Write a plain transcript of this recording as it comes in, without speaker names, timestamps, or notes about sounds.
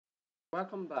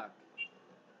Welcome back.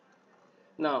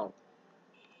 Now,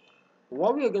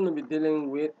 what we are going to be dealing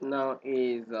with now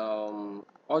is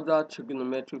other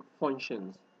trigonometric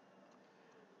functions.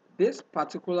 This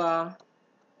particular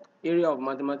area of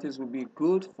mathematics will be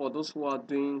good for those who are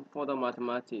doing further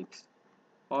mathematics,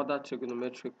 other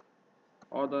trigonometric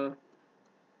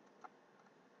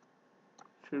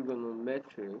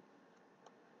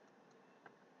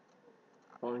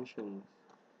functions,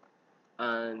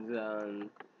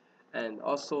 and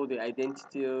also the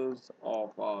identities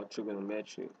of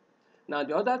trigonometry. Now,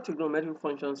 the other trigonometric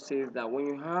function says that when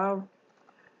you have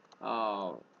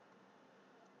uh,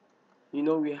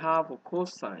 we have a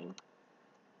cosine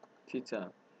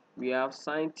theta, we have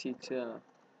sine theta,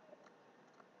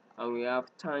 and we have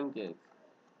tangent.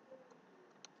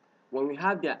 When we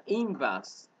have their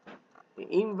inverse, the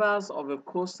inverse of a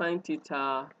cosine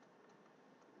theta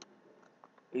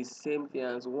is same thing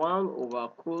as 1 over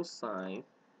cosine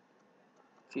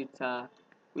theta,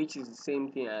 which is the same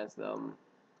thing as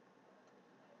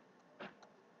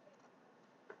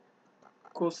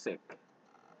cosec.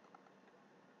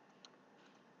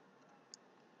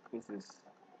 This is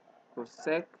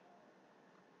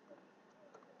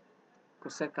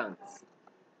cosecant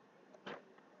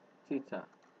theta.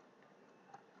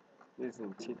 This is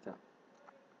in theta.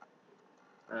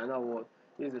 Another word,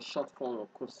 this is a short form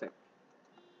of cosec.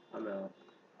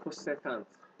 Cosecant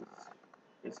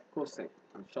is cosec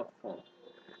in short form.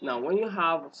 Now, when you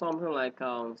have something like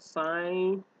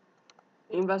sine,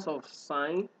 inverse of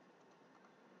sine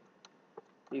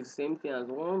is the same thing as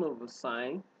 1 over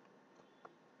sine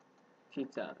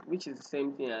theta, which is the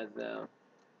same thing as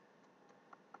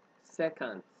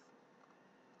secant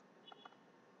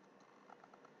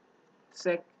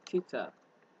sec theta,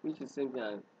 which is the same thing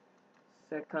as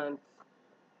secant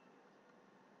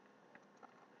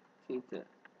theta.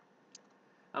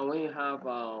 And when you have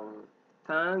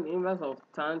tan, inverse of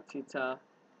tan theta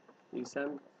is the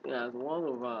same thing as 1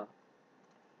 over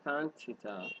tan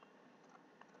theta,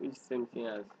 which is the same thing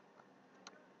as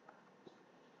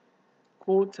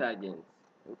cotangent,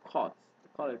 cot. We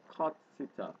call it cot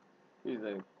theta. This is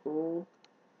a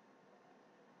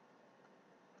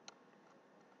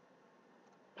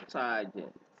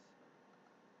cotangent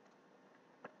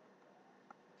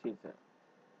theta.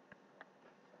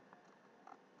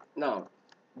 Now,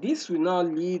 this will now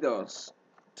lead us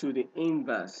to the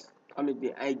inverse,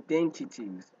 the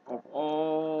identities of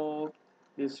all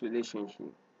this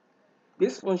relationship.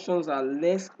 These functions are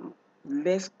less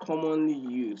commonly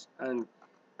used and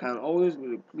can always be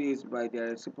replaced by their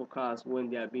reciprocals when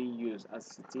they are being used,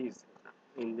 as it is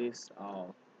in this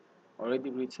already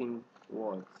written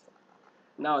words.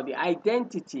 Now, the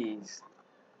identities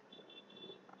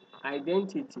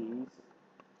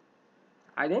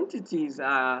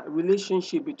are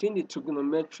relationship between the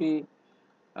trigonometry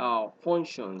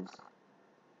functions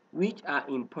which are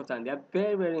important. They are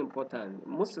very, very important.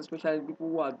 Most especially people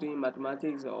who are doing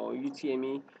mathematics or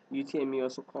UTME. UTME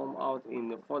also come out in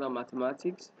the further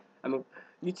mathematics.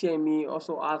 UTME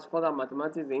also has further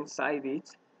mathematics inside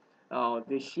it.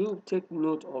 They should take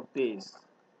note of this.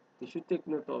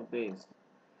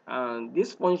 And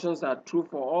these functions are true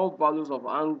for all values of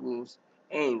angles,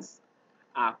 hence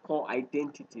are called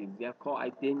identities. They are called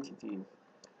identities.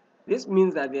 This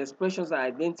means that the expressions are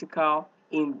identical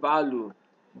in value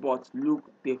but look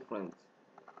different.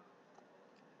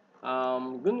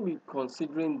 I'm going to be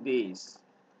considering this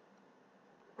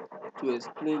to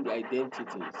explain the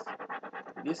identities.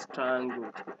 This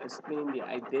triangle to explain the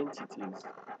identities.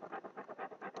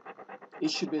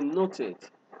 It should be noted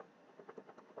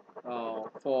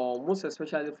for most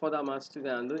especially further math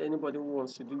students and anybody who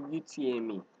wants to do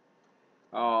UTME.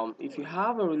 If you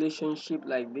have a relationship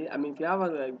like this, if you have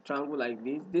a triangle like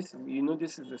this, this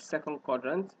is the second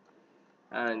quadrant,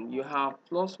 and you have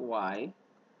plus y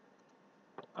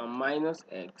and minus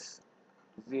x,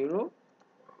 0,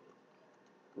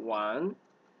 1.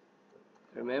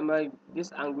 Remember,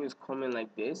 this angle is coming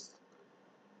like this.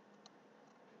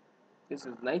 This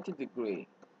is 90 degree.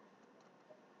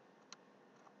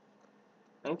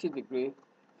 90 degree,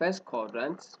 first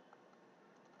quadrant,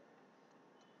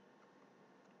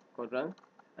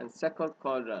 and second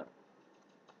quadrant.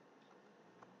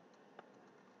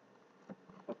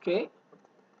 Okay.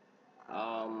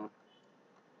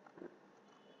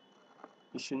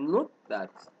 You should note that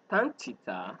tan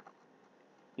theta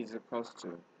is equals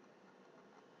to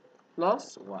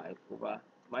plus y over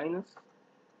minus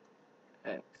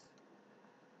x.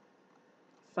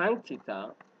 Sin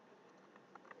theta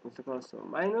is equals to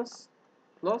minus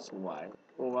plus y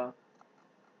over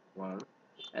 1,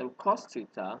 and cos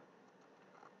theta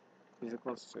is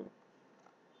equals to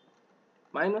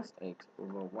minus x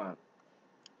over 1.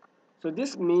 So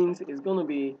this means it's going to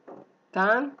be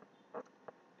tan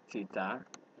theta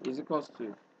is equals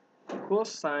to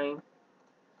cosine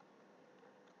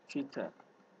theta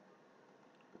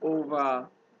over,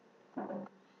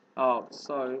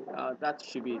 that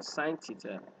should be sine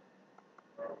theta.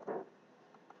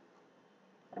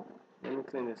 Let me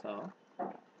clean this out.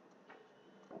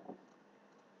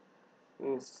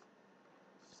 It's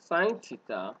sine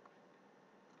theta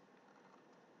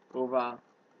over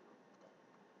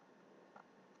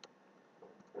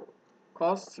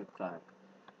cos theta.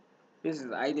 This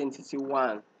is identity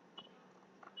 1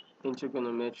 in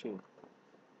trigonometry.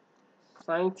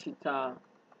 Sine theta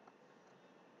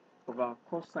over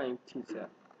cosine theta.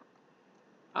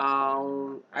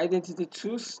 Identity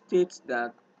 2 states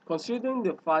that considering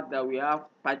the fact that we have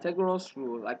Pythagoras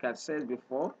rule, like I said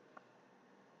before,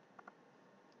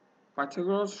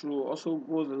 Pythagoras rule also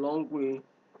goes a long way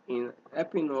in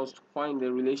helping us to find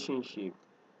the relationship,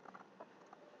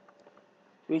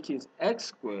 which is x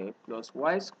squared plus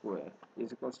y squared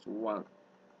is equals to 1.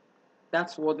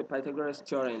 That's what the Pythagoras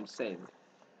theorem says.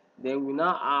 Then we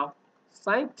now have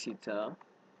sine theta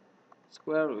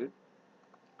square root,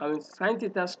 sine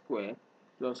theta square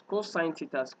plus cosine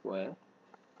theta square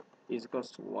is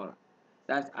equals to 1.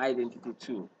 That's identity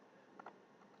 2.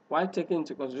 While taking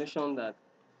into consideration that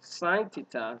sine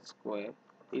theta square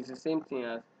is the same thing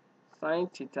as sine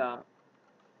theta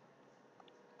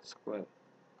square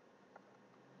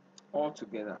all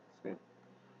together.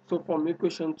 So from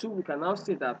equation 2, we can now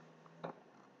say that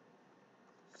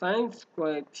sine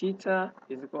square theta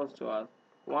is equals to as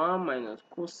 1 minus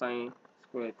cosine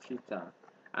square theta.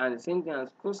 And the same thing as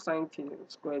cosine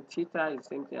square theta is the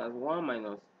same thing as 1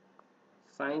 minus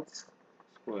sine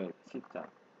square theta.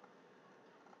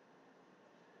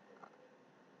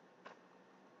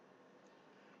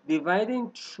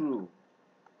 Dividing through,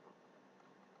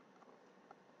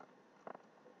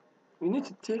 we need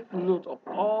to take note of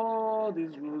all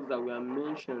these rules that we are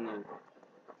mentioning.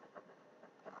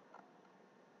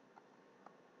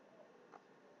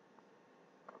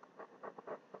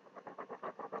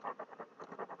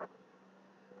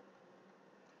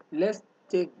 Let's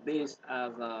take this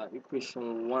as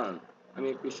equation 1,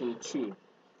 equation 2.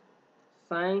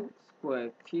 Sine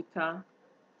square theta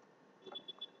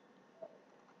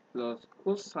plus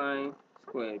cosine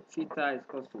square theta is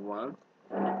equal to 1.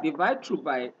 Divide through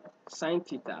by sine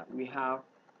theta, we have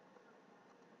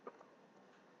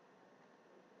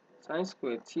sine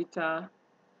square theta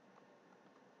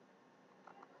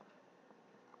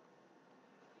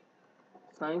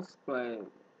plus cosine square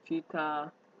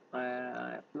theta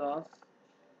plus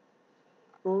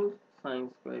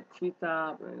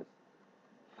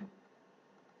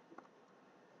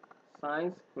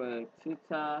sine square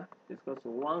theta is equal to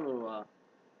 1 over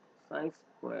sine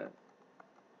square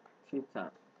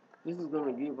theta. This is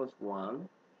going to give us 1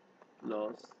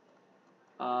 plus,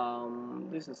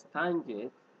 this is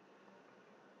tangent,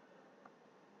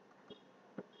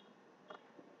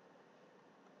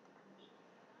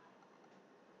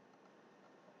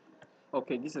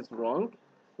 okay, this is wrong.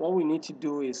 What we need to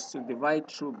do is to divide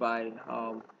through by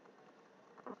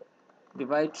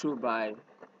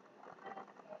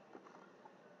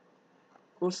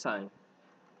cosine,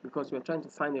 because we're trying to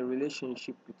find a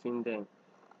relationship between them.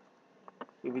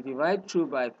 If we divide through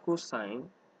by cosine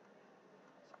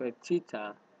square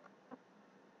theta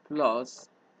plus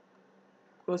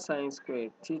cosine square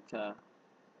theta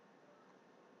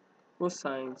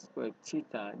cosine square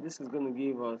theta, this is going to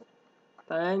give us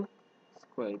tan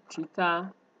square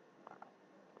theta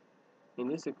in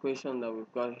this equation that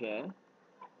we've got here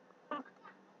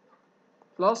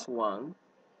plus 1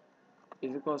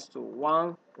 is equals to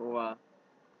 1 over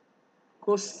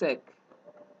cosec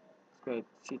square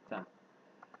theta.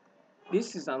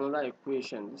 This is another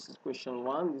equation. This is equation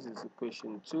 1, this is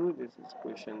equation 2, this is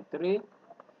equation 3,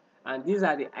 and these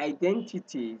are the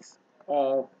identities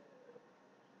of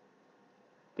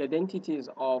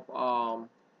a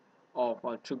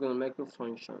trigonometric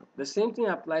function. The same thing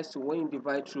applies to when you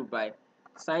divide through by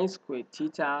sine square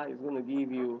theta. Is going to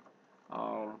give you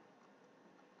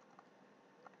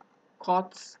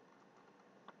cot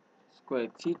square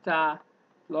theta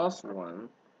plus 1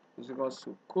 is equals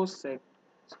to cosec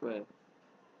square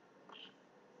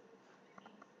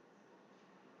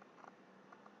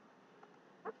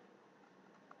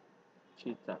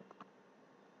theta.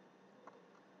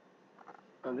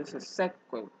 And this is sec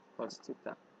cos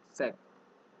theta. Sec.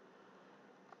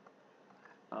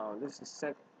 This is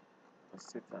sec cos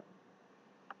theta.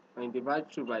 When you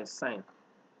divide through by sine,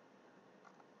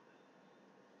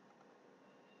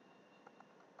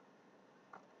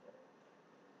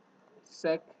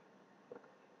 sec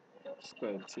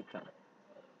squared theta.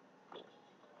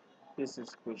 This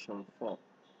is question 4.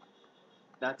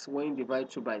 That's when you divide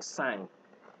through by sine.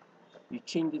 You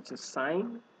change it to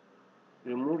sine,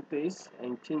 remove this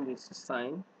and change it to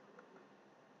sine.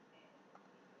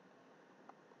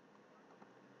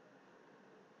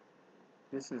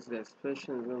 This is the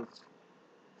expression of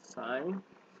sine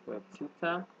squared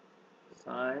theta,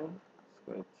 sine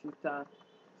squared theta,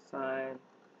 sine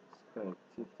squared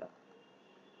theta.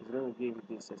 It's going to give you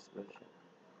this expression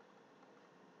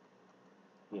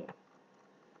here.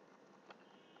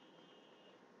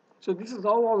 So this is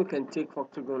all what we can take for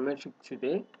trigonometry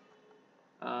today,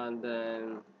 and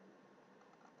then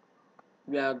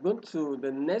we are going to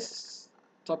the next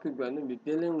topic we are going to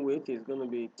be dealing with is going to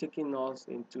be taking us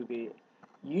into the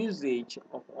usage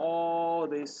of all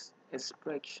these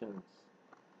expressions.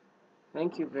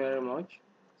 Thank you very much.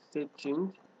 Stay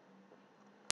tuned.